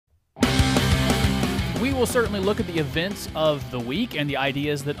We will certainly look at the events of the week and the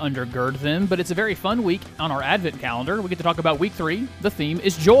ideas that undergird them, but it's a very fun week on our Advent calendar. We get to talk about week 3. The theme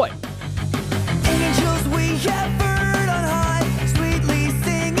is joy. Angels we have heard on high, sweetly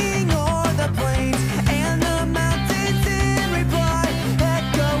singing o'er the plains, and the mountains in reply,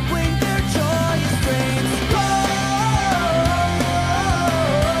 echoing their joyous strains.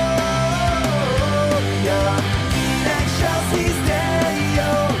 Gloria in excelsis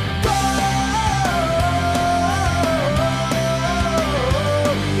Deo. Gloria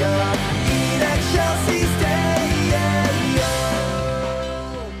in excelsis Deo.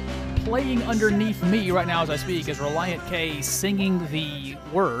 Playing underneath me right now as I speak is Reliant K singing the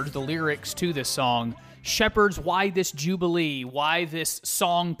words, the lyrics to this song. Shepherds, why this jubilee? Why this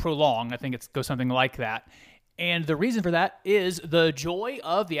song prolong? I think it goes something like that. And the reason for that is the joy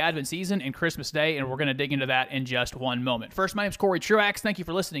of the Advent season and Christmas Day, and we're going to dig into that in just one moment. First, my name's Corey Truax. Thank you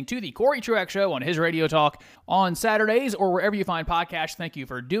for listening to the Corey Truax Show on his Radio Talk on Saturdays or wherever you find podcasts. Thank you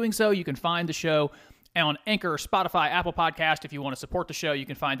for doing so. You can find the show on Anchor, Spotify, Apple Podcast. If you want to support the show, you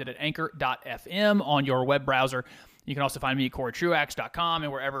can find it at anchor.fm on your web browser. You can also find me at CoreyTruax.com,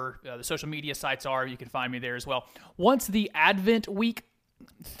 and wherever the social media sites are, you can find me there as well. Once the Advent week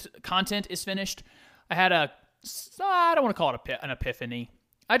content is finished, I had I don't want to call it an epiphany.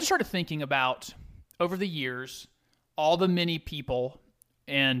 I just started thinking about, over the years, all the many people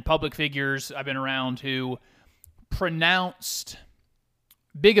and public figures I've been around who pronounced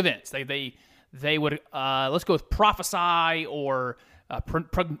big events. They would, let's go with prophesy or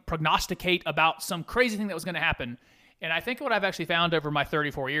prognosticate about some crazy thing that was going to happen. And I think what I've actually found over my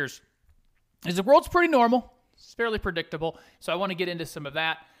 34 years is the world's pretty normal. It's fairly predictable. So I want to get into some of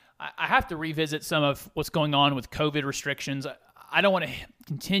that. I have to revisit some of what's going on with COVID restrictions. I don't want to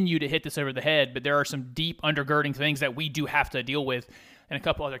continue to hit this over the head, but there are some deep undergirding things that we do have to deal with. And a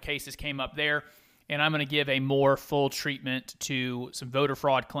couple other cases came up there. And I'm going to give a more full treatment to some voter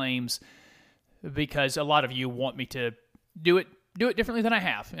fraud claims, because a lot of you want me to do it differently than I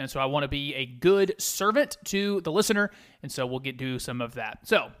have. And so I want to be a good servant to the listener, and so we'll do some of that.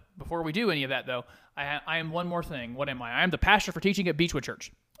 So before we do any of that, though, I am one more thing. What am I? I am the pastor for teaching at Beechwood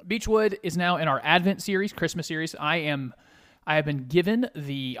Church. Beechwood is now in our Advent series, Christmas series. I have been given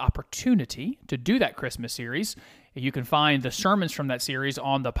the opportunity to do that Christmas series. You can find the sermons from that series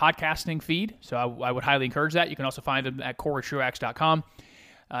on the podcasting feed, so I would highly encourage that. You can also find them at CoreyTruax.com.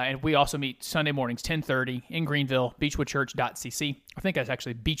 And we also meet Sunday mornings, 10:30 in Greenville, beechwoodchurch.cc. I think that's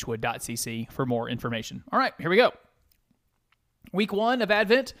actually beechwood.cc for more information. All right, here we go. Week 1 of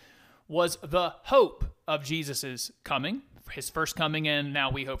Advent was the hope of Jesus' coming, his first coming, and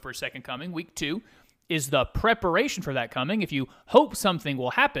now we hope for his second coming. Week 2 is the preparation for that coming. If you hope something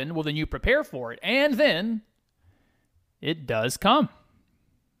will happen, well, then you prepare for it. And then it does come.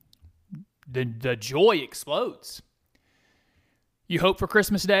 The joy explodes. You hope for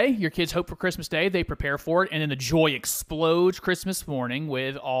Christmas Day. Your kids hope for Christmas Day. They prepare for it. And then the joy explodes Christmas morning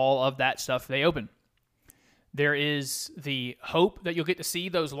with all of that stuff they open. There is the hope that you'll get to see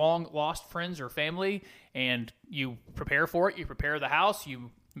those long-lost friends or family, and you prepare for it. You prepare the house.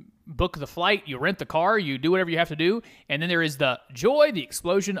 You book the flight. You rent the car. You do whatever you have to do. And then there is the joy, the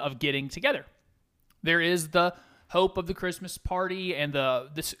explosion of getting together. There is the hope of the Christmas party and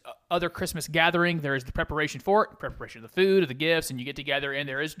this other Christmas gathering. There is the preparation for it, preparation of the food, of the gifts, and you get together, and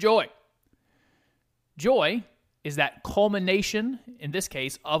there is joy. Joy is that culmination, in this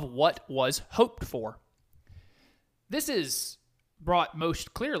case, of what was hoped for. This is brought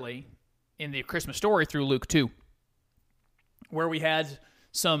most clearly in the Christmas story through Luke 2, where we had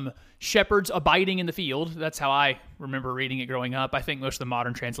some shepherds abiding in the field. That's how I remember reading it growing up. I think most of the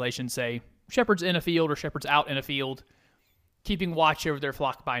modern translations say shepherds in a field or shepherds out in a field, keeping watch over their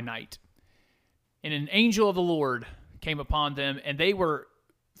flock by night. And an angel of the Lord came upon them, and they were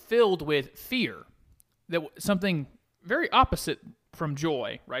filled with fear. That something very opposite from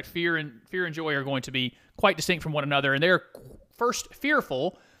joy, right? Fear and joy are going to be quite distinct from one another, and they're first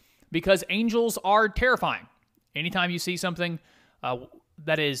fearful because angels are terrifying. Anytime you see something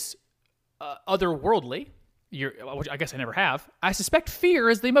that is otherworldly, which I guess I never have, I suspect fear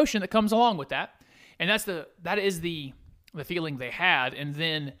is the emotion that comes along with that, and that is the feeling they had. And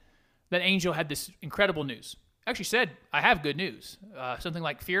then that angel had this incredible news. Actually said, "I have good news." Something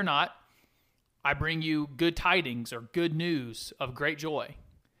like, "Fear not, I bring you good tidings," or good news of great joy.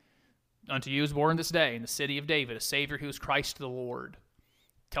 "Unto you is born this day in the city of David a Savior who is Christ the Lord."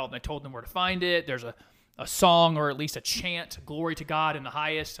 They told them where to find it. There's a song, or at least a chant, "Glory to God in the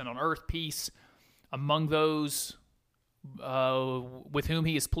highest, and on earth peace among those with whom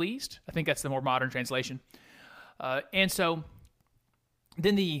he is pleased." I think that's the more modern translation. And so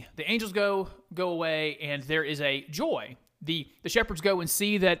Then the angels go away, and there is a joy. The shepherds go and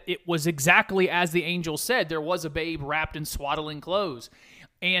see that it was exactly as the angel said. There was a babe wrapped in swaddling clothes.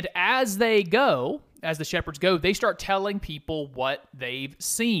 And as the shepherds go, they start telling people what they've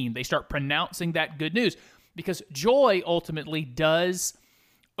seen. They start pronouncing that good news, because joy ultimately does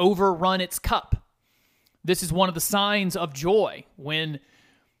overrun its cup. This is one of the signs of joy. When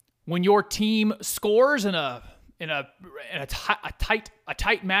your team scores in a tight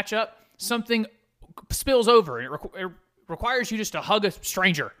matchup, something spills over, and it requires you just to hug a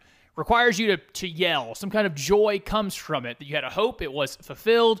stranger, requires you to yell. Some kind of joy comes from it, that you had a hope, it was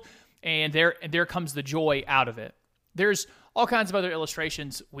fulfilled, and there comes the joy out of it. There's all kinds of other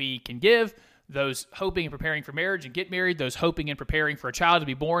illustrations we can give. Those hoping and preparing for marriage and get married, those hoping and preparing for a child to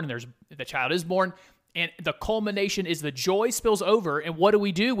be born, and the child is born, and the culmination is the joy spills over. And what do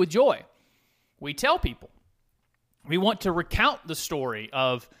we do with joy? We tell people. We want to recount the story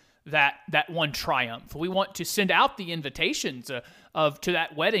of that one triumph. We want to send out the invitations to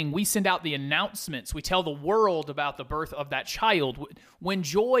that wedding. We send out the announcements. We tell the world about the birth of that child. When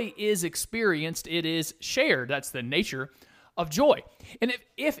joy is experienced, it is shared. That's the nature of joy. And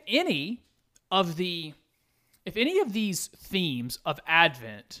if any of these themes of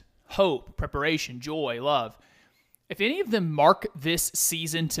Advent, hope, preparation, joy, love, if any of them mark this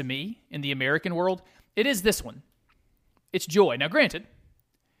season to me in the American world, it is this one. It's joy. Now, granted,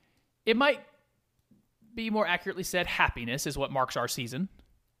 it might be more accurately said happiness is what marks our season.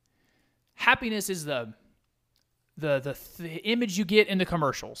 Happiness is the image you get in the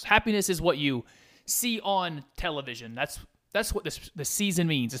commercials. Happiness is what you see on television. That's what this season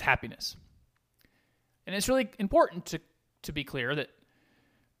means, is happiness. And it's really important to be clear that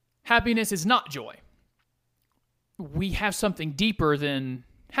happiness is not joy. We have something deeper than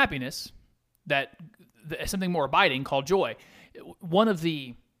happiness, something more abiding called joy. One of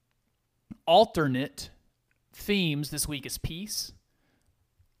the alternate themes this week is peace.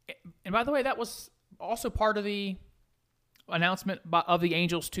 And by the way, that was also part of the announcement of the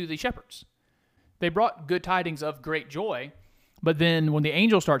angels to the shepherds. They brought good tidings of great joy, but then when the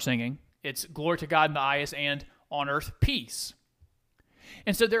angels start singing, it's glory to God in the highest, and on earth peace.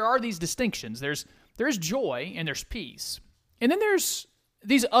 And so there are these distinctions. There's joy and there's peace. And then there's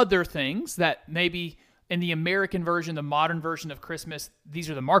these other things that maybe in the American version, the modern version of Christmas, these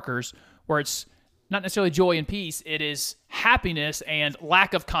are the markers where it's not necessarily joy and peace. It is happiness and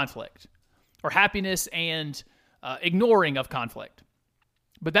lack of conflict, or happiness and ignoring of conflict.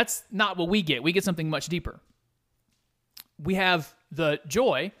 But that's not what we get. We get something much deeper. We have the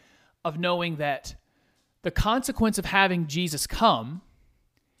joy of knowing that the consequence of having Jesus come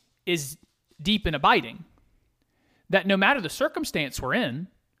is deep and abiding. That no matter the circumstance we're in,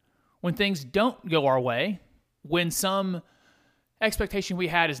 when things don't go our way, when some expectation we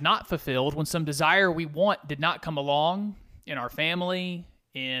had is not fulfilled, when some desire we want did not come along in our family,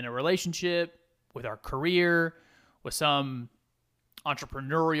 in a relationship, with our career, with some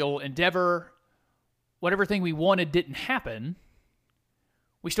entrepreneurial endeavor, whatever thing we wanted didn't happen,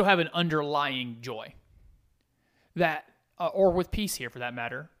 we still have an underlying joy. That, or with peace here for that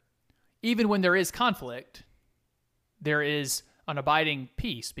matter, even when there is conflict, there is an abiding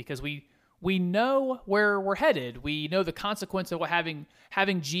peace, because we know where we're headed. We know the consequence of what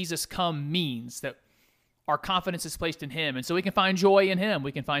having Jesus come means, that our confidence is placed in him. And so we can find joy in him.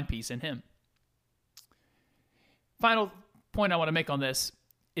 We can find peace in him. Final point I want to make on this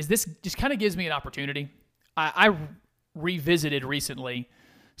is this just kind of gives me an opportunity. I revisited recently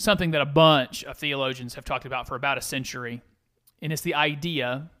something that a bunch of theologians have talked about for about a century, and it's the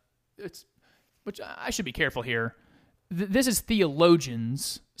idea, which I should be careful here. This is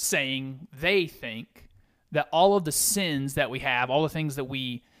theologians saying they think that all of the sins that we have, all the things that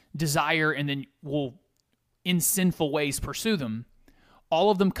we desire and then will in sinful ways pursue them, all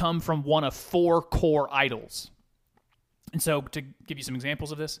of them come from one of four core idols. And so to give you some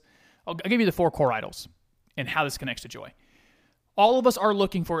examples of this, I'll give you the four core idols and how this connects to joy. All of us are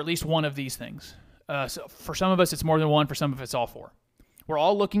looking for at least one of these things. So for some of us, it's more than one. For some of us, it's all four. We're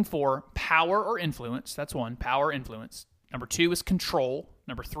all looking for power or influence. That's one, power, influence. Number two is control.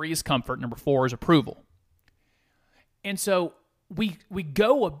 Number three is comfort. Number four is approval. And so we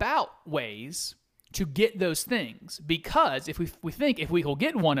go about ways to get those things, because if we think if we will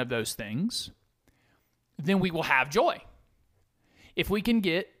get one of those things, then we will have joy. If we can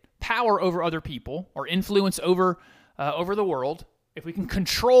get power over other people or influence over the world, if we can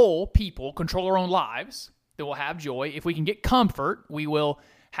control people, control our own lives, then we'll have joy. If we can get comfort, we will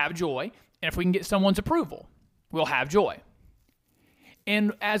have joy. And if we can get someone's approval, we'll have joy.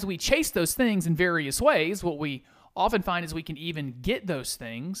 And as we chase those things in various ways, what we often find is we can even get those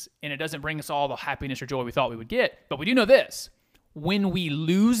things, and it doesn't bring us all the happiness or joy we thought we would get. But we do know this: when we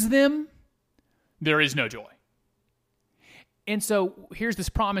lose them, there is no joy. And so here's this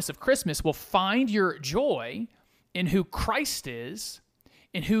promise of Christmas. Well, find your joy in who Christ is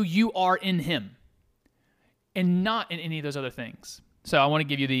and who you are in him, and not in any of those other things. So I want to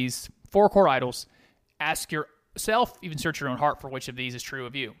give you these 4 core idols. Ask yourself, even search your own heart for which of these is true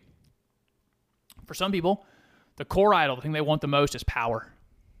of you. For some people, the core idol, the thing they want the most is power.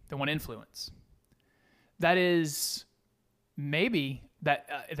 They want influence. That is maybe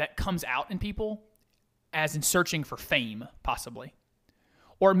that comes out in people as in searching for fame, possibly.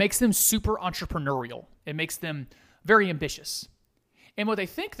 Or it makes them super entrepreneurial. It makes them very ambitious. And what they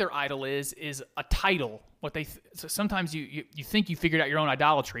think their idol is a title. So sometimes you think you figured out your own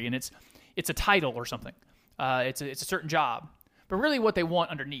idolatry, and it's a title or something. It's a certain job. But really what they want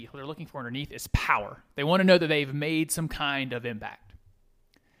underneath, what they're looking for underneath, is power. They want to know that they've made some kind of impact.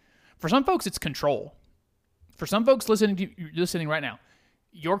 For some folks, it's control. For some folks listening right now,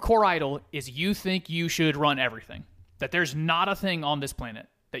 your core idol is you think you should run everything. That there's not a thing on this planet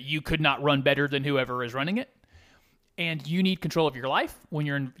that you could not run better than whoever is running it. And you need control of your life. When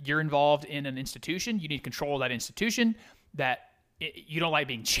you're involved in an institution, you need control of that institution. You don't like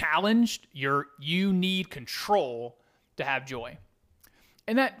being challenged. You need control to have joy.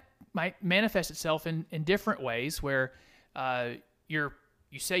 And that might manifest itself in different ways, where you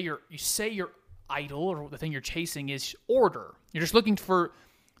say your idol or the thing you're chasing is order. You're just looking to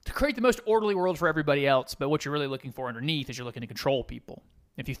create the most orderly world for everybody else, but what you're really looking for underneath is you're looking to control people.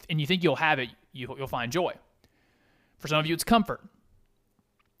 And you think you'll have it, you'll find joy. For some of you, it's comfort.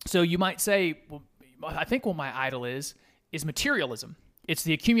 So you might say, well, I think what my idol is materialism. It's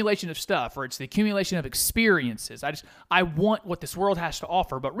the accumulation of stuff, or it's the accumulation of experiences. I want what this world has to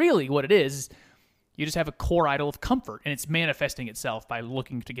offer, but really what it is you just have a core idol of comfort, and it's manifesting itself by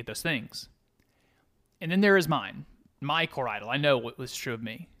looking to get those things. And then there is my core idol. I know what was true of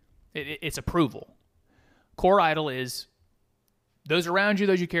me. It's approval. Core idol is those around you,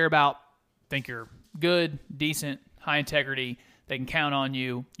 those you care about, think you're good, decent, high integrity, they can count on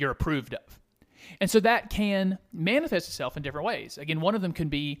you, you're approved of. And so that can manifest itself in different ways. Again, one of them can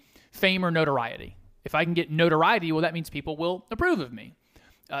be fame or notoriety. If I can get notoriety, well, that means people will approve of me.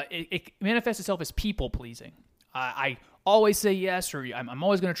 It manifests itself as people-pleasing. I always say yes, or I'm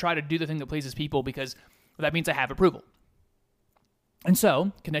always going to try to do the thing that pleases people because that means I have approval. And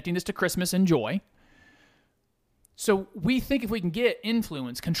so, connecting this to Christmas and joy, so we think if we can get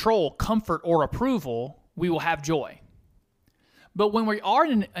influence, control, comfort, or approval, we will have joy. But when we are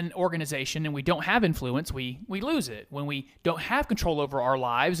in an organization and we don't have influence, we lose it. When we don't have control over our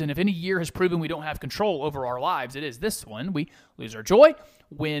lives, and if any year has proven we don't have control over our lives, it is this one, we lose our joy.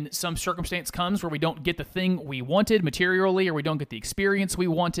 When some circumstance comes where we don't get the thing we wanted materially, or we don't get the experience we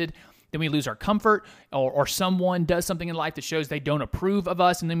wanted, then we lose our comfort, or someone does something in life that shows they don't approve of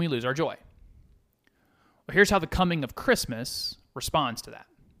us, and then we lose our joy. Well, here's how the coming of Christmas responds to that.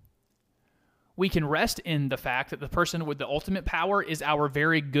 We can rest in the fact that the person with the ultimate power is our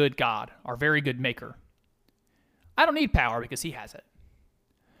very good God, our very good maker. I don't need power because he has it.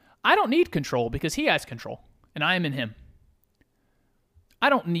 I don't need control because he has control, and I am in him. I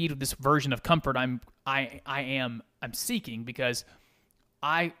don't need this version of comfort I'm seeking because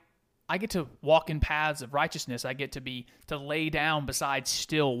I get to walk in paths of righteousness. I get to lay down beside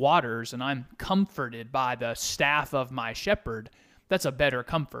still waters, and I'm comforted by the staff of my shepherd. That's a better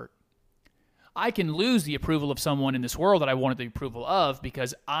comfort. I can lose the approval of someone in this world that I wanted the approval of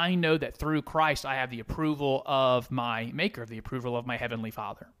because I know that through Christ I have the approval of my Maker, the approval of my Heavenly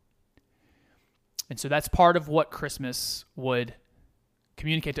Father. And so that's part of what Christmas would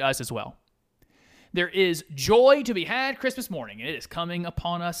communicate to us as well. There is joy to be had Christmas morning, and it is coming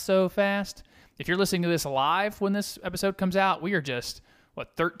upon us so fast. If you're listening to this live when this episode comes out, we are just,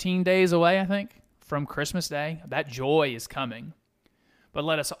 13 days away, I think, from Christmas Day. That joy is coming. But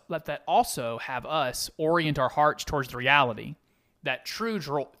let that also have us orient our hearts towards the reality that true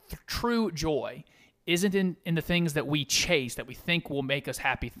joy isn't in the things that we chase, that we think will make us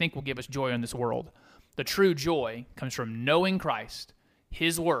happy, think will give us joy in this world. The true joy comes from knowing Christ,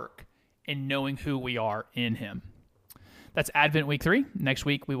 his work, and knowing who we are in him. That's Advent Week 3. Next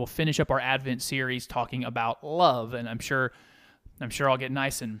week, we will finish up our Advent series talking about love, and I'm sure I'll get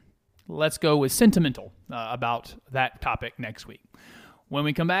nice and let's go with sentimental about that topic next week. When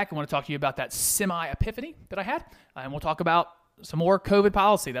we come back, I want to talk to you about that semi-epiphany that I had, and we'll talk about some more COVID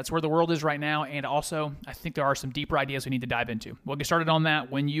policy. That's where the world is right now, and also I think there are some deeper ideas we need to dive into. We'll get started on that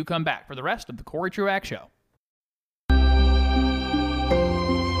when you come back for the rest of the Corey Truax Show.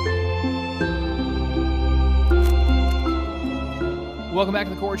 Welcome back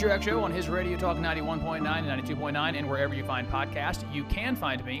to the Corey Truax Show on his Radio Talk 91.9 and 92.9, and wherever you find podcasts. You can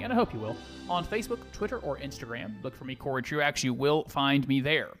find me, and I hope you will, on Facebook, Twitter, or Instagram. Look for me, Corey Truax. You will find me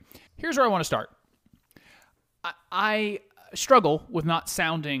there. Here's where I want to start. I struggle with not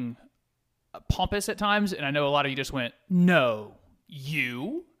sounding pompous at times, and I know a lot of you just went, "No,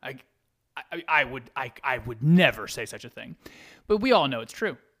 you." I would never say such a thing, but we all know it's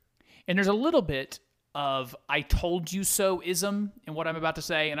true. And there's a little bit of "I told you so"ism in what I'm about to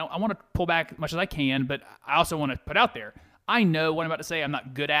say, and I want to pull back as much as I can, but I also want to put out there, I know what I'm about to say I'm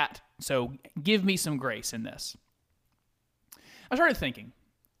not good at, so give me some grace in this. I started thinking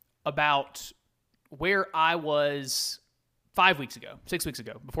about where I was 5 weeks ago, 6 weeks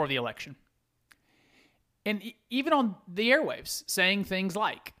ago, before the election. And even on the airwaves, saying things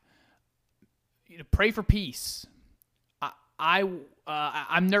like, pray for peace.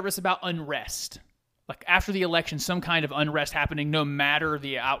 I'm nervous about unrest. Like after the election, some kind of unrest happening no matter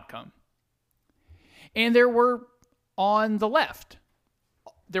the outcome. And there were, on the left,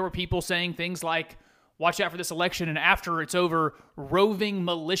 there were people saying things like, watch out for this election, and after it's over, roving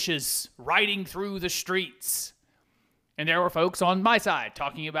militias riding through the streets. And there were folks on my side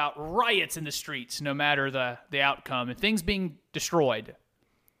talking about riots in the streets no matter the outcome, and things being destroyed.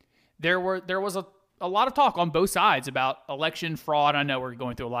 There was a lot of talk on both sides about election fraud. I know we're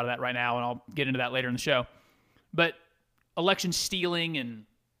going through a lot of that right now, and I'll get into that later in the show. But election stealing, and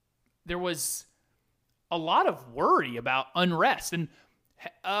there was a lot of worry about unrest. And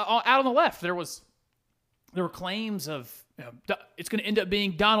out on the left, there were claims of it's going to end up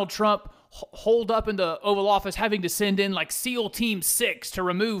being Donald Trump holed up in the Oval Office having to send in like SEAL Team 6 to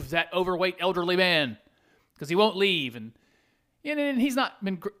remove that overweight elderly man because he won't leave. And he's not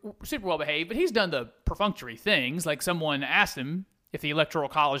been super well behaved, but he's done the perfunctory things. Like someone asked him if the Electoral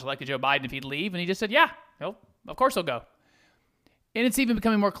College elected Joe Biden if he'd leave, and he just said, yeah, of course he'll go. And it's even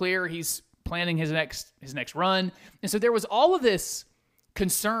becoming more clear he's planning his next run. And so there was all of this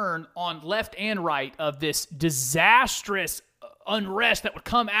concern on left and right of this disastrous unrest that would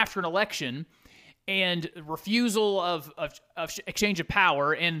come after an election and refusal of exchange of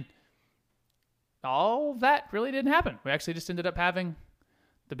power, and all that really didn't happen. We actually just ended up having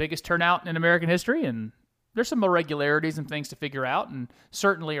the biggest turnout in American history, and there's some irregularities and things to figure out, and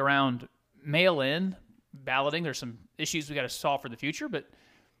certainly around mail-in balloting, there's some issues we got to solve for the future, but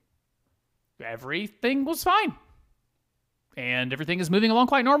everything was fine, and everything is moving along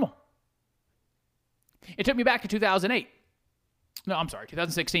quite normal. It took me back to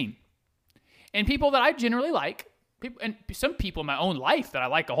 2016. And people that I generally like, and some people in my own life that I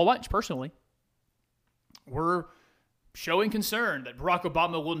like a whole bunch personally, were showing concern that Barack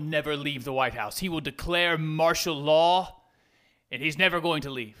Obama will never leave the White House. He will declare martial law, and he's never going to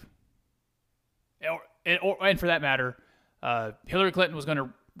leave. And for that matter, Hillary Clinton was going to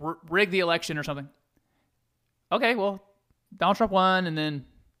rig the election or something. Okay, well, Donald Trump won, and then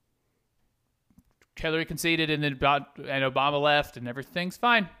Hillary conceded, and then Obama left, and everything's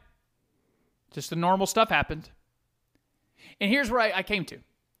fine. Just the normal stuff happened. And here's where I came to,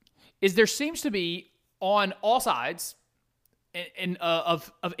 is there seems to be on all sides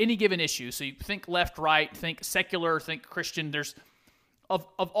of any given issue, so you think left, right, think secular, think Christian, there's of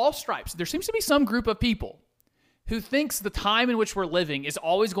all stripes, there seems to be some group of people who thinks the time in which we're living is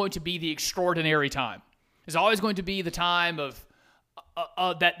always going to be the extraordinary time. Is always going to be the time of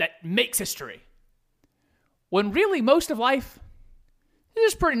that makes history. When really most of life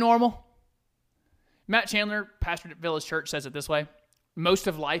is pretty normal. Matt Chandler, pastor at Village Church, says it this way: most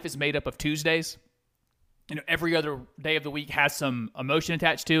of life is made up of Tuesdays. Every other day of the week has some emotion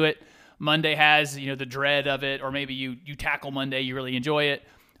attached to it. Monday has, the dread of it, or maybe you tackle Monday, you really enjoy it.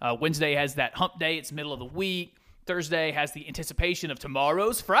 Wednesday has that hump day, it's middle of the week. Thursday has the anticipation of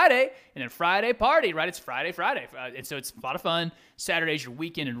tomorrow's Friday, and then Friday party, right? It's Friday. And so it's a lot of fun. Saturday's your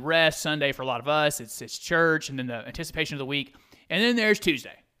weekend and rest. Sunday for a lot of us, it's church, and then the anticipation of the week. And then there's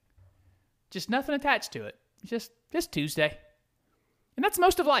Tuesday. Just nothing attached to it. Just Tuesday. And that's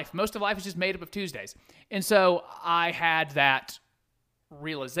most of life. Most of life is just made up of Tuesdays. And so I had that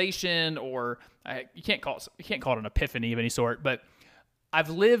realization, or you can't call it an epiphany of any sort, but I've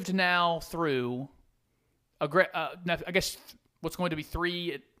lived now through I guess what's going to be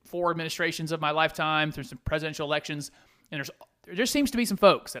 3-4 administrations of my lifetime, through some presidential elections, and there just seems to be some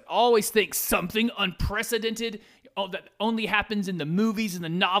folks that always think something unprecedented that only happens in the movies and the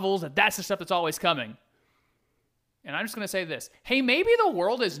novels, that's the stuff that's always coming. And I'm just going to say this. Hey, maybe the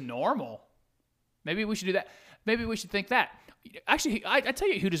world is normal. Maybe we should do that. Maybe we should think that. Actually, I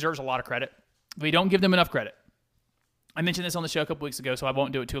tell you who deserves a lot of credit. We don't give them enough credit. I mentioned this on the show a couple weeks ago, so I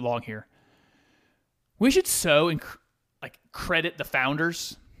won't do it too long here. We should so like credit the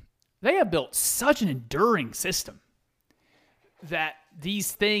founders. They have built such an enduring system that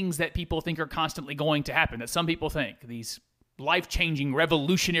these things that people think are constantly going to happen, that some people think, these life-changing,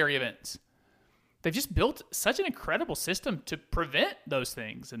 revolutionary events, they've just built such an incredible system to prevent those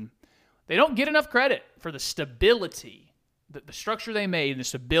things. And they don't get enough credit for the stability, the structure they made, and the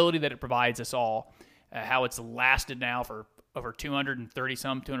stability that it provides us all, how it's lasted now for over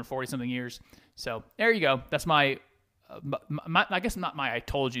 240-something years. So there you go. That's my I guess not my I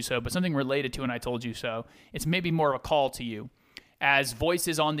told you so, but something related to an I told you so. It's maybe more of a call to you as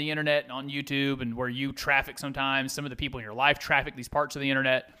voices on the internet and on YouTube, and where you traffic sometimes, some of the people in your life traffic these parts of the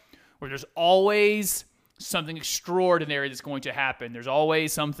internet, where there's always something extraordinary that's going to happen. There's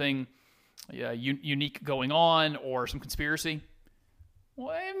always something unique going on, or some conspiracy.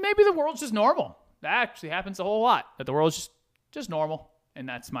 Well, maybe the world's just normal. That actually happens a whole lot, that the world's just normal. And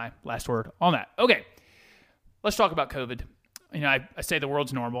that's my last word on that. Okay, let's talk about COVID. I say the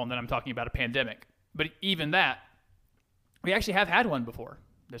world's normal, and then I'm talking about a pandemic. But even that, we actually have had one before.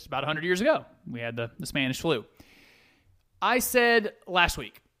 This about 100 years ago. We had the Spanish flu. I said last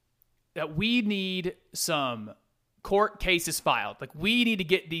week that we need some court cases filed. Like, we need to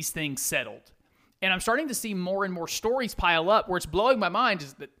get these things settled. And I'm starting to see more and more stories pile up where it's blowing my mind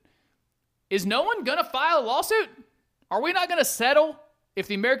is no one going to file a lawsuit? Are we not going to settle if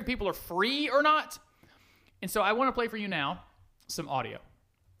the American people are free or not? And so I want to play for you now some audio.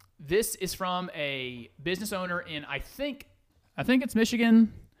 This is from a business owner in, I think it's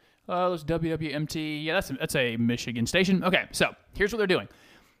Michigan. It's WWMT. Yeah, that's a Michigan station. Okay, so here's what they're doing.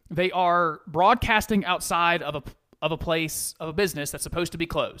 They are broadcasting outside of a business that's supposed to be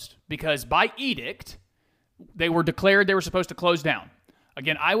closed, because by edict, they were declared they were supposed to close down.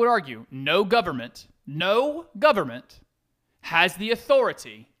 Again, I would argue no government has the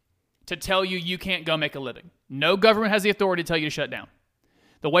authority to tell you you can't go make a living. No government has the authority to tell you to shut down.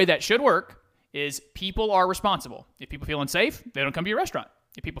 The way that should work is people are responsible. If people feel unsafe, they don't come to your restaurant.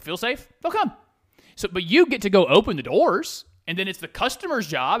 If people feel safe, they'll come. But you get to go open the doors, and then it's the customer's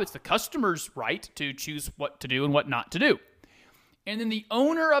job, it's the customer's right to choose what to do and what not to do. And then the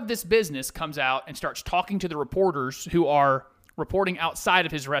owner of this business comes out and starts talking to the reporters who are reporting outside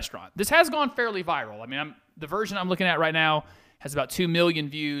of his restaurant. This has gone fairly viral. I mean, the version I'm looking at right now has about 2 million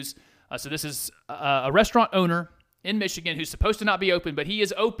views. So this is a restaurant owner in Michigan who's supposed to not be open, but he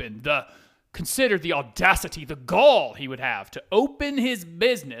is open. Consider the audacity, the gall he would have to open his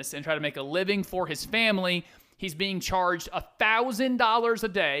business and try to make a living for his family. He's being charged $1,000 a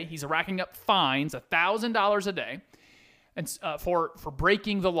day. He's racking up fines, $1,000 a day, and for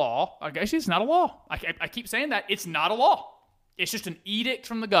breaking the law. I guess it's not a law. I keep saying that. It's not a law. It's just an edict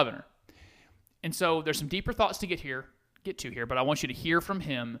from the governor. And so there's some deeper thoughts to get to here, but I want you to hear from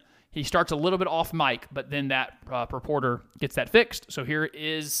him. He starts a little bit off mic, but then that reporter gets that fixed. So here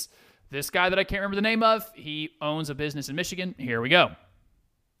is this guy that I can't remember the name of. He owns a business in Michigan. Here we go.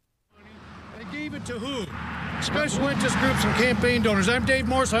 They gave it to who? Special interest groups and campaign donors. I'm Dave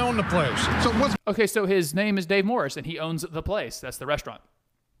Morris. I own the place. So his name is Dave Morris, and he owns the place. That's the restaurant.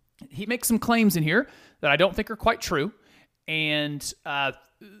 He makes some claims in here that I don't think are quite true, and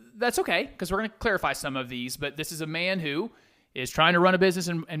that's okay, because we're going to clarify some of these. But this is a man who is trying to run a business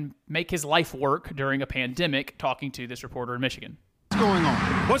and make his life work during a pandemic, talking to this reporter in Michigan. What's going on?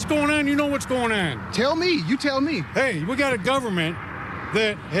 What's going on? You know what's going on. Tell me. You tell me. Hey, we got a government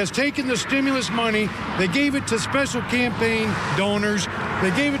that has taken the stimulus money. They gave it to special campaign donors.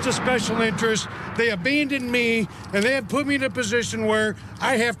 They gave it to special interests. They abandoned me, and they have put me in a position where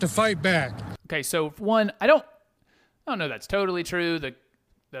I have to fight back. Okay, so one, I don't know that's totally true. The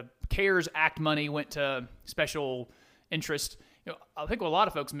CARES Act money went to special interest. I think what a lot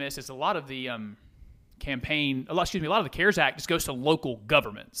of folks miss is a lot of the a lot of the CARES Act just goes to local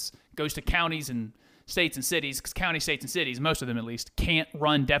governments, goes to counties and states and cities, because counties, states, and cities, most of them at least, can't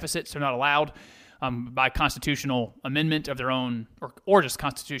run deficits. They're not allowed by constitutional amendment of their own, or just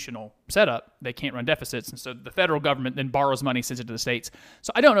constitutional setup. They can't run deficits, and so the federal government then borrows money, sends it to the states.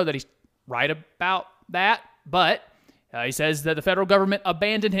 So I don't know that he's right about that, but he says that the federal government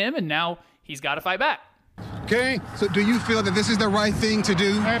abandoned him, and now he's got to fight back. Okay? So do you feel that this is the right thing to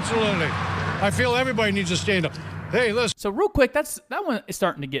do? Absolutely. I feel everybody needs to stand up. Hey, listen. So real quick, that one is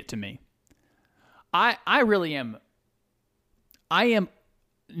starting to get to me. I really am. I am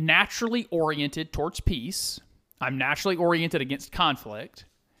naturally oriented towards peace. I'm naturally oriented against conflict.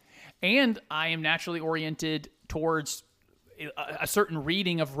 And I am naturally oriented towards a certain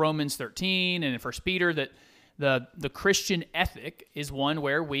reading of Romans 13 and 1 Peter, that the Christian ethic is one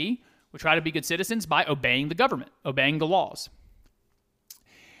where we try to be good citizens by obeying the government, obeying the laws.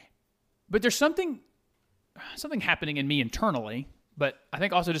 But there's something something happening in me internally, but I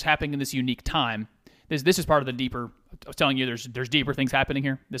think also just happening in this unique time. This is part of the deeper. I was telling you, there's deeper things happening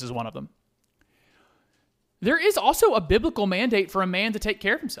here. This is one of them. There is also a biblical mandate for a man to take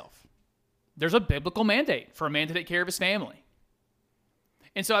care of himself. There's a biblical mandate for a man to take care of his family.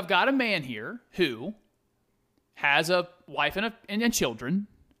 And so I've got a man here who has a wife and children.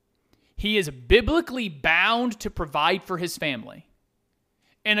 He is biblically bound to provide for his family.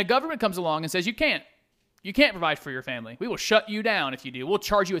 And a government comes along and says, you can't provide for your family. We will shut you down if you do. We'll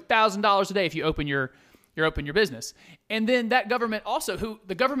charge you $1,000 a day if you open your business. And then that government also, who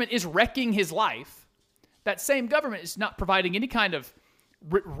the government is wrecking his life, that same government is not providing any kind of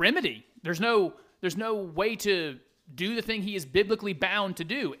remedy. There's no way to do the thing he is biblically bound to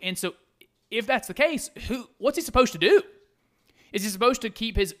do. And so if that's the case, what's he supposed to do? Is he supposed to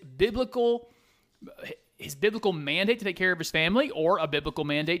keep his biblical mandate to take care of his family, or a biblical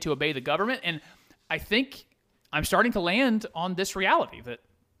mandate to obey the government? And I think I'm starting to land on this reality that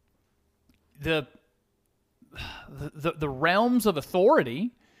the realms of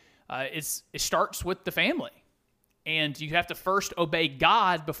authority it starts with the family, and you have to first obey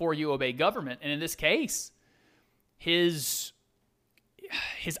God before you obey government. And in this case, his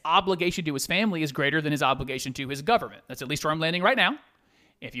obligation to his family is greater than his obligation to his government. That's at least where I'm landing right now.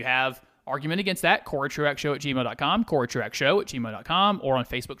 If you have argument against that, CoreyTruaxShow@gmail.com, CoreyTruaxShow@gmail.com, or on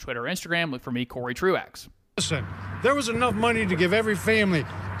Facebook, Twitter, or Instagram, look for me, Corey Truax. Listen, there was enough money to give every family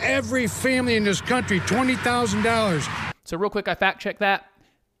in this country $20,000. So real quick, I fact-checked that.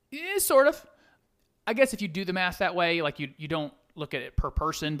 Sort of. I guess if you do the math that way, like you don't look at it per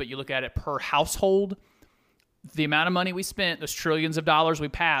person, but you look at it per household, the amount of money we spent, those trillions of dollars we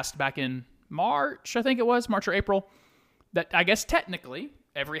passed back in March, I think it was, March or April, that I guess technically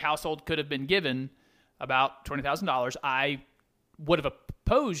every household could have been given about $20,000. I would have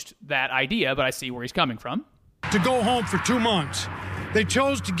opposed that idea, but I see where he's coming from. To go home for 2 months. They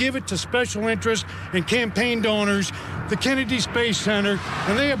chose to give it to special interests and campaign donors, the Kennedy Space Center,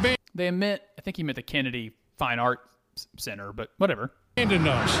 and I think he meant the Kennedy Fine Arts Center, but whatever. Abandoned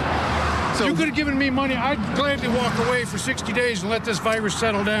us. So you could have given me money. I'd gladly walk away for 60 days and let this virus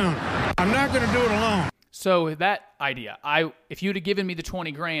settle down. I'm not going to do it alone. So that idea, if you'd have given me the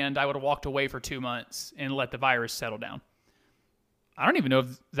 $20,000, I would have walked away for 2 months and let the virus settle down. I don't even know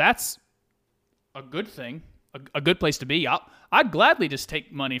if that's a good thing, a good place to be. I'd gladly just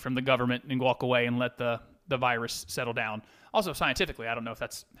take money from the government and walk away and let the virus settle down. Also, scientifically, I don't know if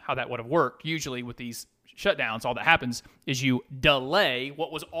that's how that would have worked. Usually with these shutdowns, all that happens is you delay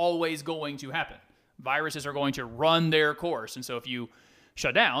what was always going to happen. Viruses are going to run their course. And so if you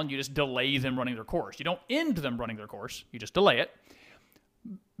shut down, you just delay them running their course. You don't end them running their course. You just delay it.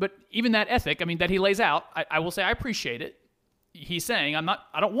 But even that ethic, that he lays out, I will say I appreciate it. He's saying,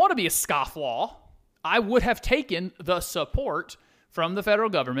 I don't want to be a scofflaw. I would have taken the support from the federal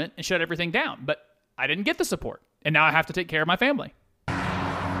government and shut everything down. But I didn't get the support. And now I have to take care of my family.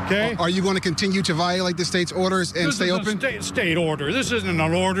 Okay. Are you going to continue to violate the state's orders and stay open? State order. This isn't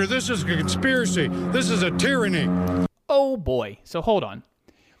an order. This is a conspiracy. This is a tyranny. Oh, boy. So hold on.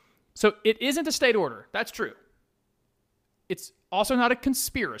 So it isn't a state order. That's true. It's also not a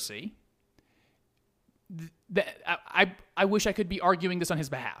conspiracy. I wish I could be arguing this on his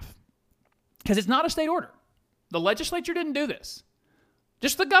behalf. Because it's not a state order. The legislature didn't do this.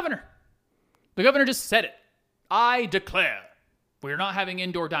 Just the governor. The governor just said it. I declare we're not having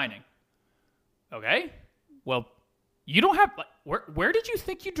indoor dining. Okay? Well, you don't have... Where did you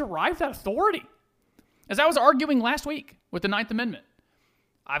think you derived that authority? As I was arguing last week with the Ninth Amendment,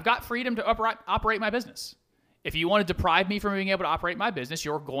 I've got freedom to operate my business. If you want to deprive me from being able to operate my business,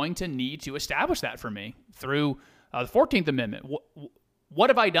 you're going to need to establish that for me through the 14th Amendment. What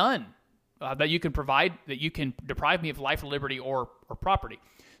have I done that you can provide, that you can deprive me of life, liberty, or property?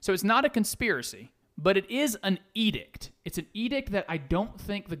 So it's not a conspiracy, but it is an edict. It's an edict that I don't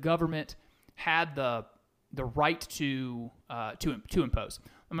think the government had the right to impose.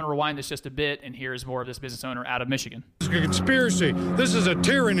 I'm going to rewind this just a bit, and here's more of this business owner out of Michigan. This is a conspiracy. This is a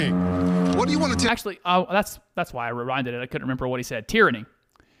tyranny. What do you want to tell? Actually, that's why I rewinded it. I couldn't remember what he said. Tyranny.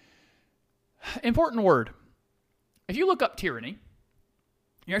 Important word. If you look up tyranny,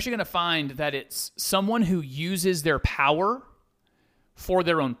 you're actually going to find that it's someone who uses their power for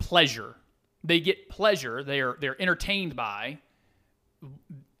their own pleasure. They get pleasure. They're entertained by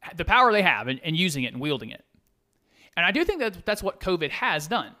the power they have and using it and wielding it. And I do think that that's what COVID has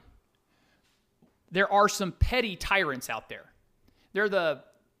done. There are some petty tyrants out there. They're the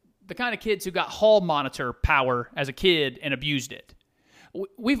kind of kids who got hall monitor power as a kid and abused it.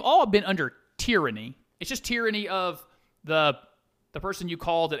 We've all been under tyranny. It's just tyranny of the the person you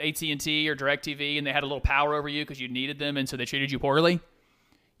called at AT&T or DirecTV and they had a little power over you because you needed them and so they treated you poorly.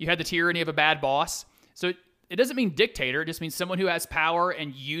 You had the tyranny of a bad boss. So it doesn't mean dictator. It just means someone who has power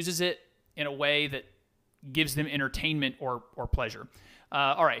and uses it in a way that gives them entertainment or pleasure.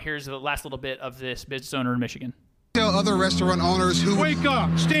 All right, here's the last little bit of this business owner in Michigan. Tell other restaurant owners who Wake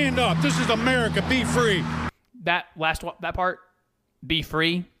up, stand up. This is America. Be free. That part, be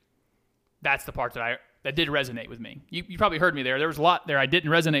free, that's the part that did resonate with me. You probably heard me there. There was a lot there I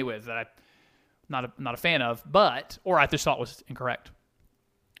didn't resonate with that I'm not a fan of, or I just thought was incorrect.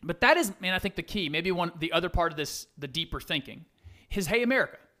 But that is, man, I think the key. Maybe the other part of this, the deeper thinking, is, hey,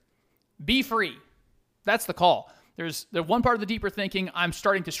 America, be free. That's the call. There's the one part of the deeper thinking I'm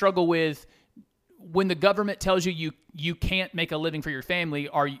starting to struggle with. When the government tells you can't make a living for your family,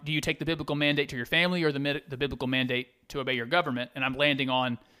 do you take the biblical mandate to your family or the biblical mandate to obey your government? And I'm landing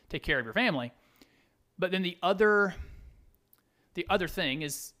on take care of your family. But then the other thing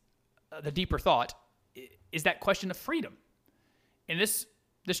is the deeper thought is that question of freedom. And this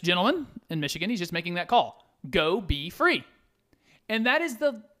gentleman in Michigan, he's just making that call. Go be free. And that is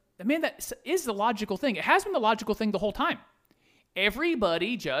that is the logical thing. It has been the logical thing the whole time.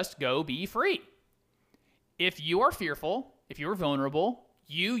 Everybody just go be free. If you are fearful, if you are vulnerable,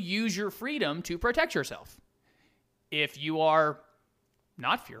 you use your freedom to protect yourself. If you are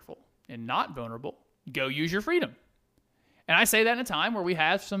not fearful and not vulnerable, go use your freedom. And I say that in a time where we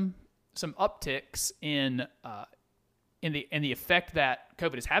have some upticks in the effect that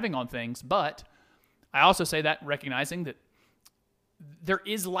COVID is having on things, but I also say that recognizing that there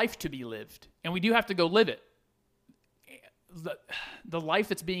is life to be lived, and we do have to go live it. The life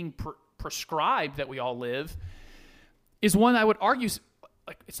that's being prescribed that we all live is one I would argue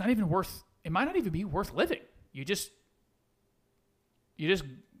like it might not even be worth living. You just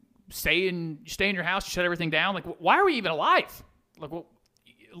stay in your house, you shut everything down. Like, why are we even alive? Like,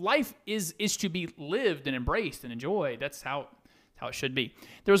 life is to be lived and embraced and enjoyed. That's how it should be.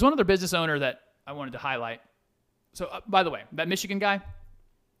 There was one other business owner that I wanted to highlight. So, by the way, that Michigan guy,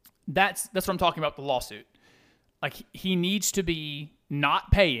 that's what I'm talking about, the lawsuit. Like, he needs to be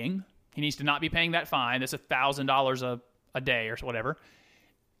not paying. He needs to not be paying that fine. That's $1,000 a day or whatever.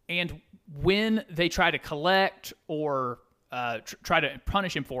 And when they try to collect or try to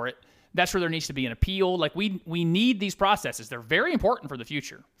punish him for it, that's where there needs to be an appeal. Like, we need these processes. They're very important for the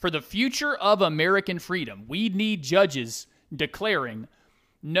future. For the future of American freedom, we need judges declaring,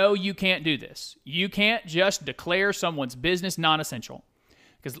 no, you can't do this. You can't just declare someone's business non-essential.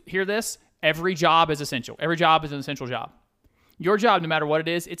 Because hear this, every job is essential. Every job is an essential job. Your job, no matter what it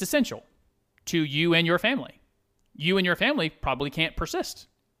is, it's essential to you and your family. You and your family probably can't persist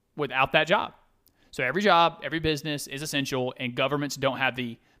without that job. So every job, every business is essential, and governments don't have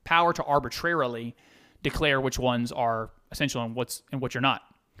the power to arbitrarily declare which ones are essential and what you're not.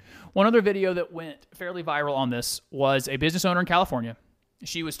 One other video that went fairly viral on this was a business owner in California.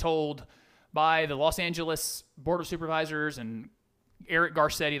 She was told by the Los Angeles Board of Supervisors and Eric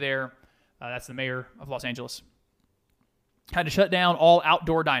Garcetti there, that's the mayor of Los Angeles, had to shut down all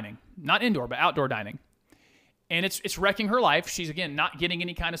outdoor dining. Not indoor, but outdoor dining. And it's wrecking her life. She's, again, not getting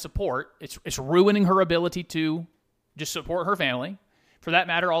any kind of support. It's ruining her ability to just support her family. For that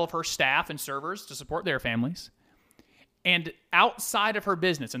matter, all of her staff and servers to support their families. And outside of her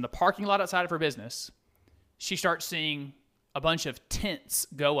business, in the parking lot outside of her business, she starts seeing a bunch of tents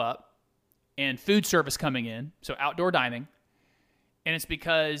go up and food service coming in, so outdoor dining. And it's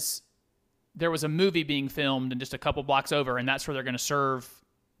because there was a movie being filmed and just a couple blocks over, and that's where they're going to serve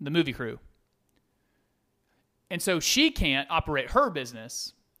the movie crew. And so she can't operate her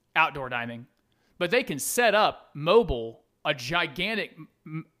business, outdoor dining, but they can set up a gigantic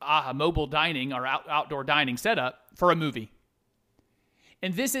mobile dining or outdoor dining setup for a movie.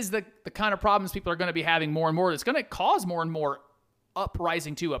 And this is the kind of problems people are going to be having more and more. That's going to cause more and more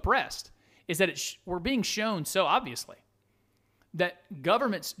uprising to oppressed, is that we're being shown so obviously that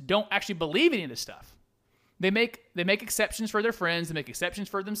governments don't actually believe any of this stuff. They make exceptions for their friends. They make exceptions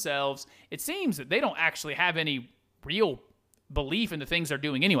for themselves. It seems that they don't actually have any real belief in the things they're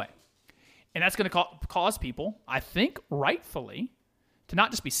doing anyway. And that's going to cause people, I think rightfully, to not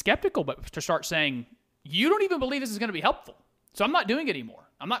just be skeptical, but to start saying, you don't even believe this is going to be helpful. So I'm not doing it anymore.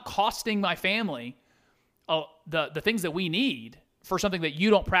 I'm not costing my family the things that we need for something that you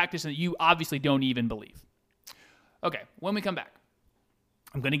don't practice and that you obviously don't even believe. Okay, when we come back,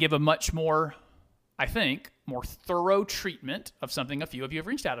 I'm going to give a much more, I think, more thorough treatment of something a few of you have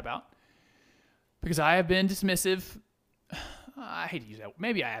reached out about, because I have been dismissive. I hate to use that.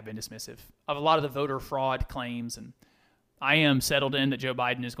 Maybe I have been dismissive of a lot of the voter fraud claims, and I am settled in that Joe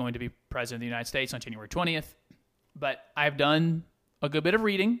Biden is going to be president of the United States on January 20th. But I've done a good bit of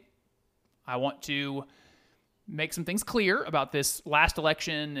reading. I want to make some things clear about this last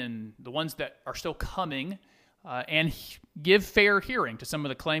election and the ones that are still coming, and give fair hearing to some of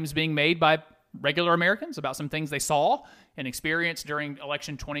the claims being made by regular Americans about some things they saw and experienced during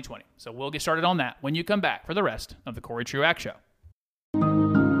election 2020. So we'll get started on that when you come back for the rest of the Corey Truax Show.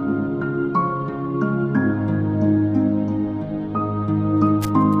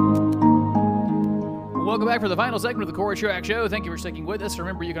 Welcome back for the final segment of the Corey Truax Show. Thank you for sticking with us.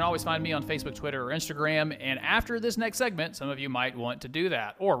 Remember, you can always find me on Facebook, Twitter, or Instagram. And after this next segment, some of you might want to do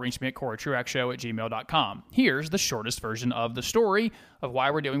that, or reach me at CoreyTruaxShow@gmail.com. Here's the shortest version of the story of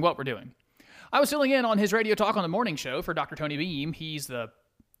why we're doing what we're doing. I was filling in on his radio talk on the morning show for Dr. Tony Beam. He's the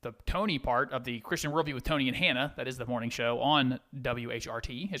Tony part of the Christian Worldview with Tony and Hannah. That is the morning show on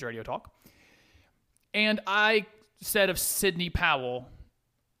WHRT, his radio talk. And I said of Sidney Powell,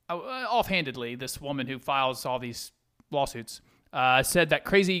 offhandedly, this woman who files all these lawsuits, said that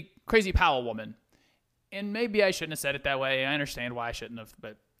crazy Powell woman. And maybe I shouldn't have said it that way. I understand why I shouldn't have.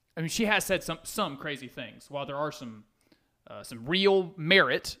 But, I mean, she has said some crazy things. While there are some real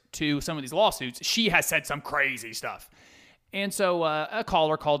merit to some of these lawsuits, she has said some crazy stuff. And so a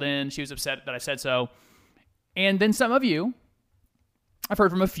caller called in. She was upset that I said so. And then some of you, I've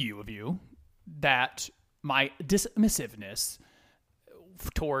heard from a few of you, that my dismissiveness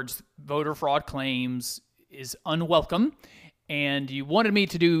towards voter fraud claims is unwelcome, and you wanted me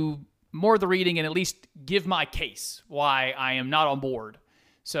to do more of the reading and at least give my case why I am not on board.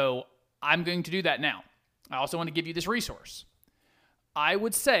 So I'm going to do that now. I also want to give you this resource. I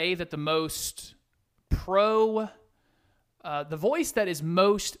would say that the voice that is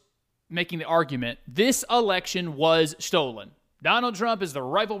most making the argument, this election was stolen. Donald Trump is the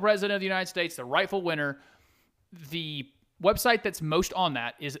rightful president of the United States, the rightful winner. The website that's most on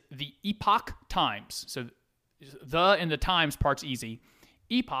that is the Epoch Times. So the and the Times part's easy.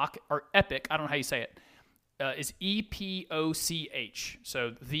 Epoch, or Epic, I don't know how you say it, is EPOCH.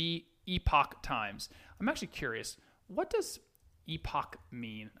 So the Epoch Times. I'm actually curious, what does epoch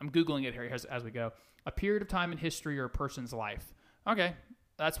mean? I'm Googling it here as we go. A period of time in history or a person's life. Okay,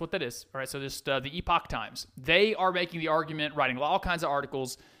 that's what that is. All right, so this the Epoch Times. They are making the argument, writing all kinds of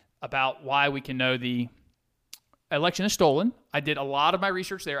articles about why we can know the election is stolen. I did a lot of my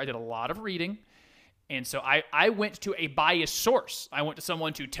research there. I did a lot of reading. And so I went to a biased source. I went to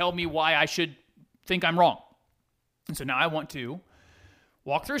someone to tell me why I should think I'm wrong. And so now I want to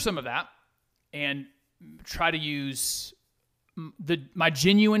walk through some of that and try to use my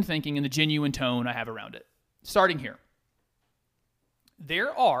genuine thinking and the genuine tone I have around it. Starting here.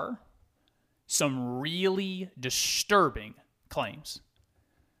 There are some really disturbing claims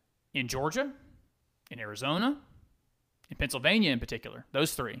in Georgia, in Arizona, in Pennsylvania in particular,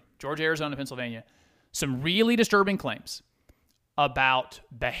 those three, Georgia, Arizona, Pennsylvania, some really disturbing claims about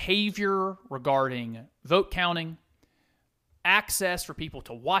behavior regarding vote counting, access for people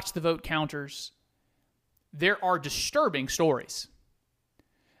to watch the vote counters. There are disturbing stories.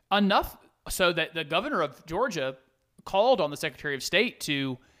 Enough so that the governor of Georgia called on the Secretary of State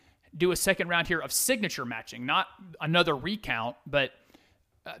to do a second round here of signature matching, not another recount, but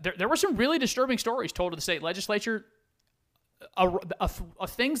there were some really disturbing stories told to the state legislature of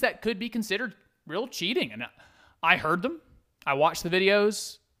things that could be considered real cheating. And I heard them. I watched the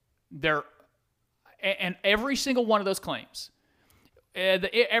videos. And every single one of those claims,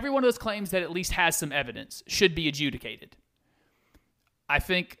 every one of those claims that at least has some evidence should be adjudicated. I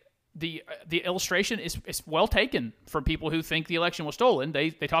think the illustration is well taken from people who think the election was stolen.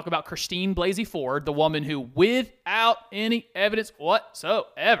 They talk about Christine Blasey Ford, the woman who, without any evidence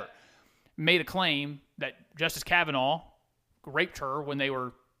whatsoever, made a claim that Justice Kavanaugh raped her when they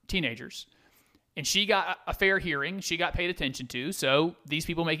were teenagers. And she got a fair hearing. She got paid attention to. So these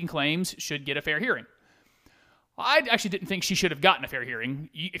people making claims should get a fair hearing. I actually didn't think she should have gotten a fair hearing.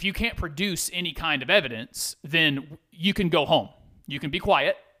 If you can't produce any kind of evidence, then you can go home. You can be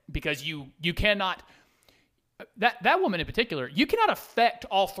quiet, because you cannot, that woman in particular, you cannot affect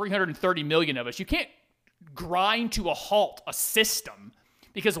all 330 million of us. You can't grind to a halt a system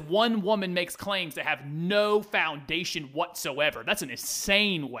because one woman makes claims that have no foundation whatsoever. That's an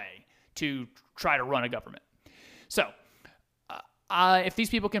insane way to try to run a government. So, if these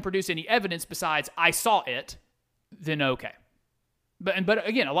people can produce any evidence besides I saw it, then okay. But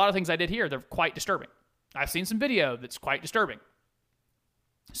again, a lot of things I did here, they're quite disturbing. I've seen some video that's quite disturbing.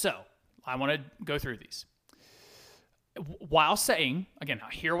 So, I want to go through these. While saying, again,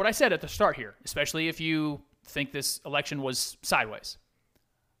 hear what I said at the start here, especially if you think this election was sideways.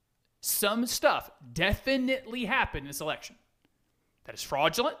 Some stuff definitely happened in this election that is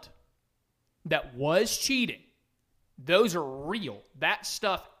fraudulent, that was cheating, Those are real. That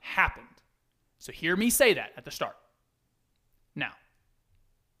stuff happened. So hear me say that at the start. Now,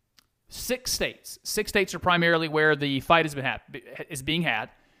 6 states. 6 states are primarily where the fight is being had.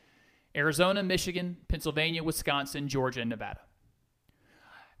 Arizona, Michigan, Pennsylvania, Wisconsin, Georgia, and Nevada.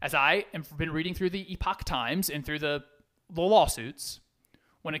 As I have been reading through the Epoch Times and through the lawsuits,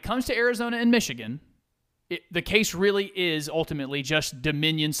 when it comes to Arizona and Michigan, the case really is ultimately just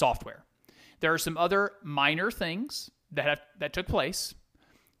Dominion software. There are some other minor things that took place.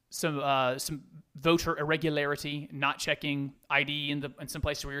 Some voter irregularity, not checking ID in some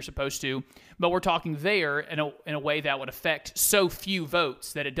places where you're supposed to, but we're talking there in a way that would affect so few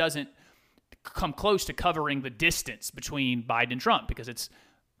votes that it doesn't come close to covering the distance between Biden and Trump, because it's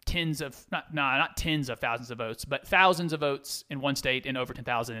not tens of thousands of votes, but thousands of votes in one state and over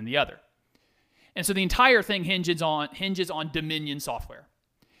 10,000 in the other. And so the entire thing hinges on Dominion software.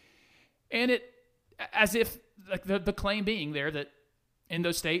 And it, as if like the claim being there that in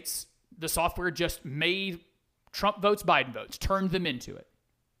those states, the software just made Trump votes, Biden votes, turned them into it.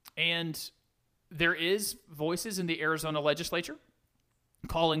 And there is voices in the Arizona legislature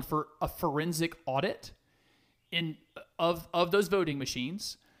calling for a forensic audit of those voting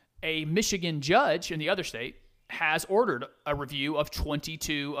machines. A Michigan judge in the other state has ordered a review of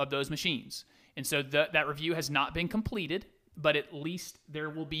 22 of those machines. And so that review has not been completed, but at least there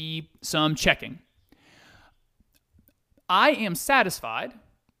will be some checking. I am satisfied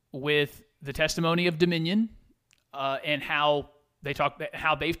with the testimony of Dominion and how they've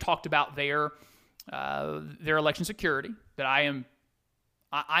talked about their election security. That I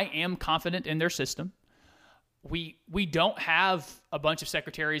am confident in their system. We don't have a bunch of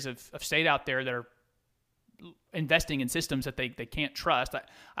secretaries of state out there that are investing in systems that they can't trust. I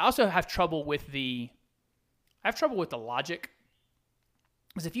also have trouble with the logic,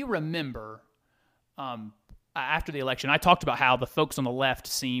 because if you remember, after the election, I talked about how the folks on the left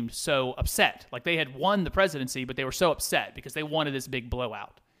seemed so upset. Like they had won the presidency, but they were so upset because they wanted this big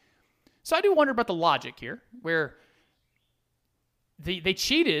blowout. So I do wonder about the logic here, where they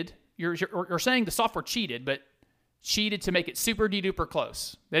cheated. You're saying the software cheated, but cheated to make it super duper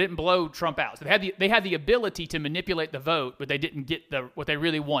close. They didn't blow Trump out. So they had the ability to manipulate the vote, but they didn't get what they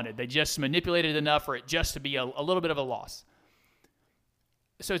really wanted. They just manipulated enough for it just to be a little bit of a loss.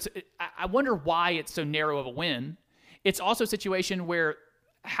 So I wonder why it's so narrow of a win. It's also a situation where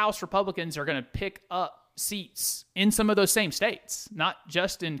House Republicans are going to pick up seats in some of those same states, not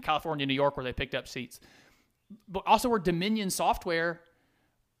just in California, New York, where they picked up seats, but also where Dominion software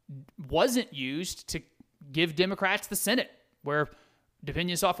wasn't used to give Democrats the Senate, where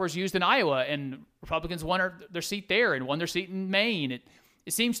Dominion software is used in Iowa, and Republicans won their seat there and won their seat in Maine.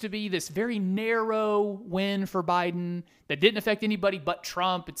 It seems to be this very narrow win for Biden that didn't affect anybody but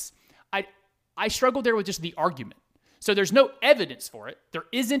Trump. I struggled there with just the argument. So there's no evidence for it. There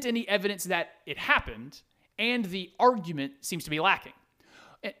isn't any evidence that it happened, and the argument seems to be lacking.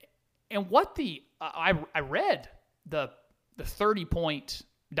 And what I read the 30-point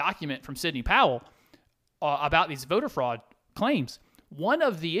document from Sidney Powell about these voter fraud claims. One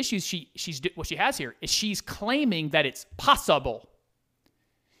of the issues what she has here is she's claiming that it's possible.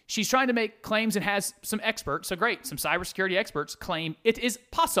 She's trying to make claims and has some experts, some cybersecurity experts claim it is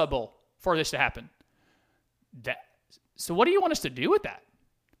possible for this to happen. So what do you want us to do with that?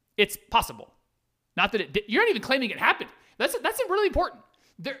 It's possible. Not that you're not even claiming it happened. That's really important.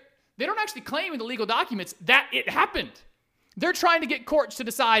 They don't actually claim in the legal documents that it happened. They're trying to get courts to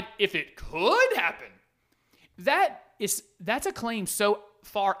decide if it could happen. That's a claim so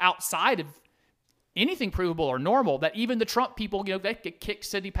far outside of anything provable or normal that even the Trump people, they kicked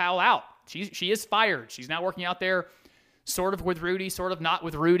Sidney Powell out. She is fired. She's now working out there sort of with Rudy, sort of not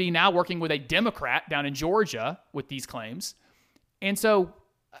with Rudy, now working with a Democrat down in Georgia with these claims. And so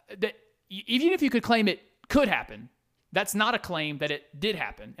even if you could claim it could happen, that's not a claim that it did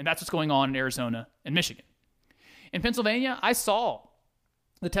happen. And that's what's going on in Arizona and Michigan. In Pennsylvania, I saw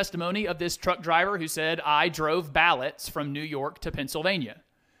the testimony of this truck driver who said, I drove ballots from New York to Pennsylvania.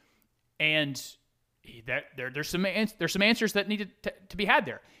 And there's some answers that needed to be had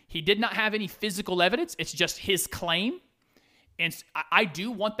there. He did not have any physical evidence. It's just his claim. And I do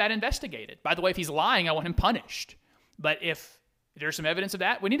want that investigated. By the way, if he's lying, I want him punished. But if there's some evidence of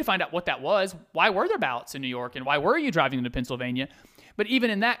that, we need to find out what that was. Why were there ballots in New York? And why were you driving them to Pennsylvania? But even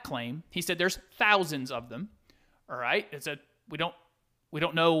in that claim, he said there's thousands of them. All right? We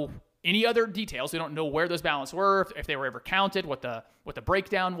don't know any other details. We don't know where those ballots were, if they were ever counted, what the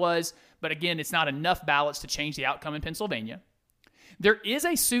breakdown was. But again, it's not enough ballots to change the outcome in Pennsylvania. There is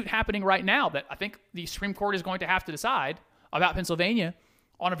a suit happening right now that I think the Supreme Court is going to have to decide about Pennsylvania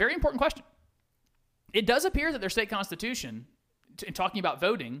on a very important question. it does appear that their state constitution, in talking about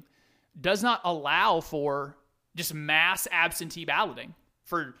voting, does not allow for just mass absentee balloting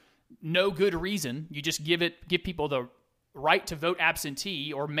for no good reason. You just give people the right to vote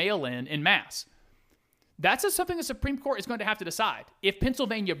absentee or mail in mass. That's just something the Supreme Court is going to have to decide. If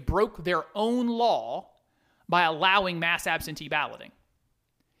Pennsylvania broke their own law by allowing mass absentee balloting.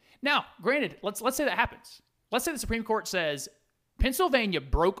 Now, granted, let's say that happens. Let's say the Supreme Court says Pennsylvania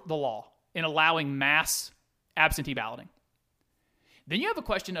broke the law in allowing mass absentee balloting. Then you have a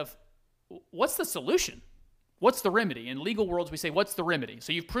question of, what's the solution? What's the remedy? In legal worlds, we say, what's the remedy?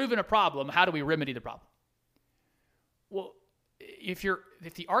 So you've proven a problem. How do we remedy the problem? Well, if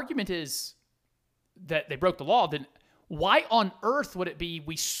the argument is that they broke the law, then why on earth would it be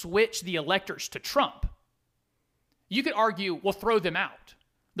we switch the electors to Trump? You could argue, we'll throw them out.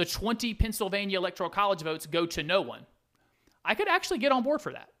 The 20 Pennsylvania Electoral College votes go to no one. I could actually get on board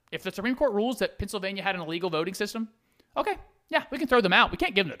for that. If the Supreme Court rules that Pennsylvania had an illegal voting system, okay, yeah, we can throw them out. We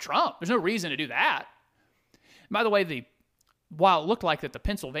can't give them to Trump. There's no reason to do that. By the way, while it looked like that the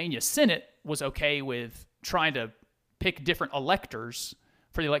Pennsylvania Senate was okay with trying to pick different electors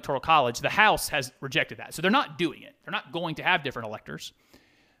for the Electoral College, the House has rejected that. So they're not doing it. They're not going to have different electors.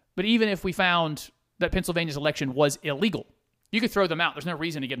 But even if we found that Pennsylvania's election was illegal, you could throw them out. There's no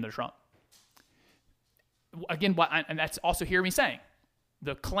reason to give them to Trump. Again, and that's also hear me saying,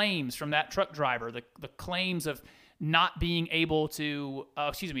 the claims from that truck driver, the claims of not being able to,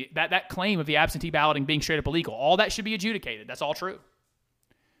 that claim of the absentee balloting being straight up illegal, all that should be adjudicated. That's all true.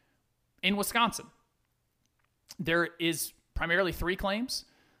 In Wisconsin, there is primarily 3 claims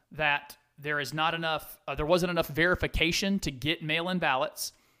that there wasn't enough verification to get mail-in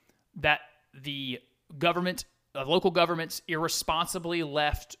ballots, that the local governments irresponsibly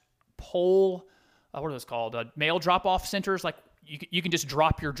left what are those called? Mail drop-off centers. Like you can just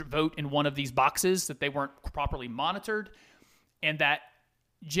drop your vote in one of these boxes, that they weren't properly monitored, and that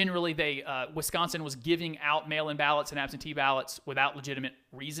generally Wisconsin was giving out mail-in ballots and absentee ballots without legitimate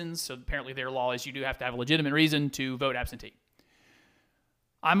reasons. So apparently their law is you do have to have a legitimate reason to vote absentee.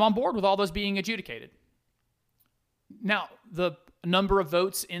 I'm on board with all those being adjudicated. Now, the number of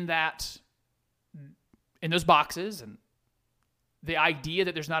votes in those boxes and the idea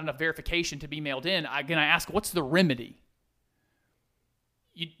that there's not enough verification to be mailed in, I ask, what's the remedy?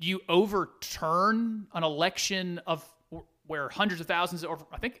 You overturn an election where hundreds of thousands,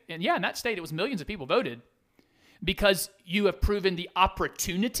 in that state it was millions of people voted, because you have proven the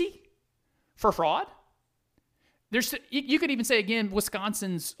opportunity for fraud? You could even say, again,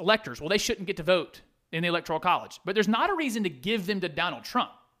 Wisconsin's electors, well, they shouldn't get to vote in the Electoral College. But there's not a reason to give them to Donald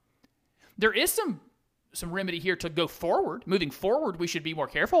Trump. There is some remedy here to go forward. Moving forward, we should be more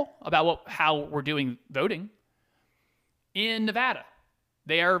careful about how we're doing voting. In Nevada,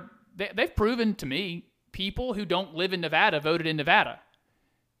 they've proven to me people who don't live in Nevada voted in Nevada.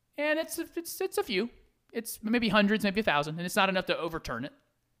 And it's a few. It's maybe hundreds, maybe 1,000, and it's not enough to overturn it.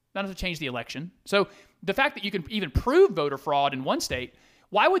 Not enough to change the election. So the fact that you can even prove voter fraud in one state,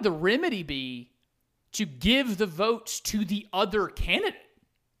 why would the remedy be to give the votes to the other candidate?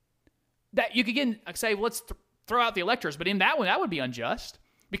 That you could again say, well, let's throw out the electors, but in that one, that would be unjust,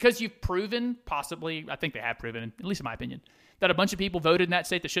 because you've proven, possibly, I think they have proven, at least in my opinion, that a bunch of people voted in that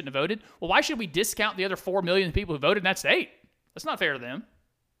state that shouldn't have voted. Well, why should we discount the other 4 million people who voted in that state? That's not fair to them.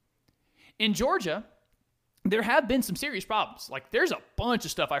 In Georgia, there have been some serious problems. Like, there's a bunch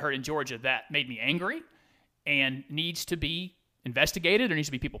of stuff I heard in Georgia that made me angry and needs to be investigated. There needs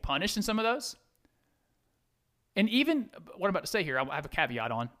to be people punished in some of those. And even, what I'm about to say here, I have a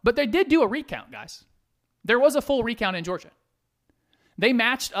caveat on, but they did do a recount, guys. There was a full recount in Georgia. They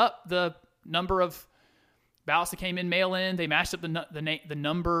matched up the number of ballots that came in mail-in. They matched up the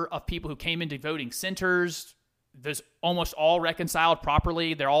number of people who came into voting centers. There's almost all reconciled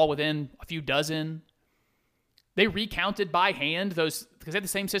properly. They're all within a few dozen. They recounted by hand those, because they have the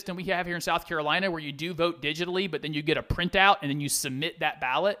same system we have here in South Carolina, where you do vote digitally, but then you get a printout and then you submit that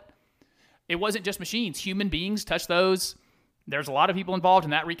ballot. It wasn't just machines. Human beings touched those. There's a lot of people involved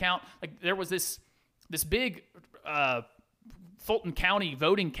in that recount. Like, there was this big Fulton County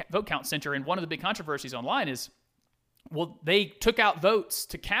vote count center, and one of the big controversies online is, well, they took out votes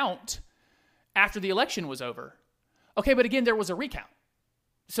to count after the election was over. Okay, but again, there was a recount.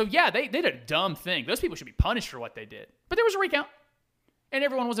 So yeah, they did a dumb thing. Those people should be punished for what they did. But there was a recount, and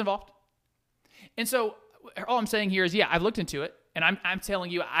everyone was involved. And so all I'm saying here is, yeah, I've looked into it, and I'm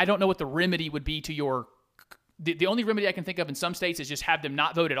telling you, I don't know what the remedy would be to your... The only remedy I can think of in some states is just have them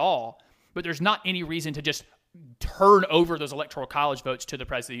not vote at all, but there's not any reason to just turn over those electoral college votes to the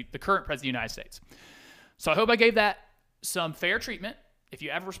current president of the United States. So I hope I gave that some fair treatment. If you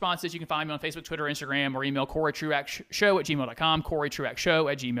have responses, you can find me on Facebook, Twitter, Instagram, or email CoreyTruaxShow@gmail.com,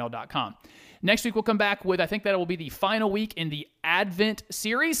 CoreyTruaxShow@gmail.com. Next week, we'll come back with, I think that will be the final week in the Advent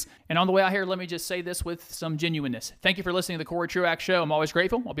series. And on the way out here, let me just say this with some genuineness. Thank you for listening to the Corey Truax Show. I'm always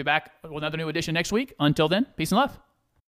grateful. I'll be back with another new edition next week. Until then, peace and love.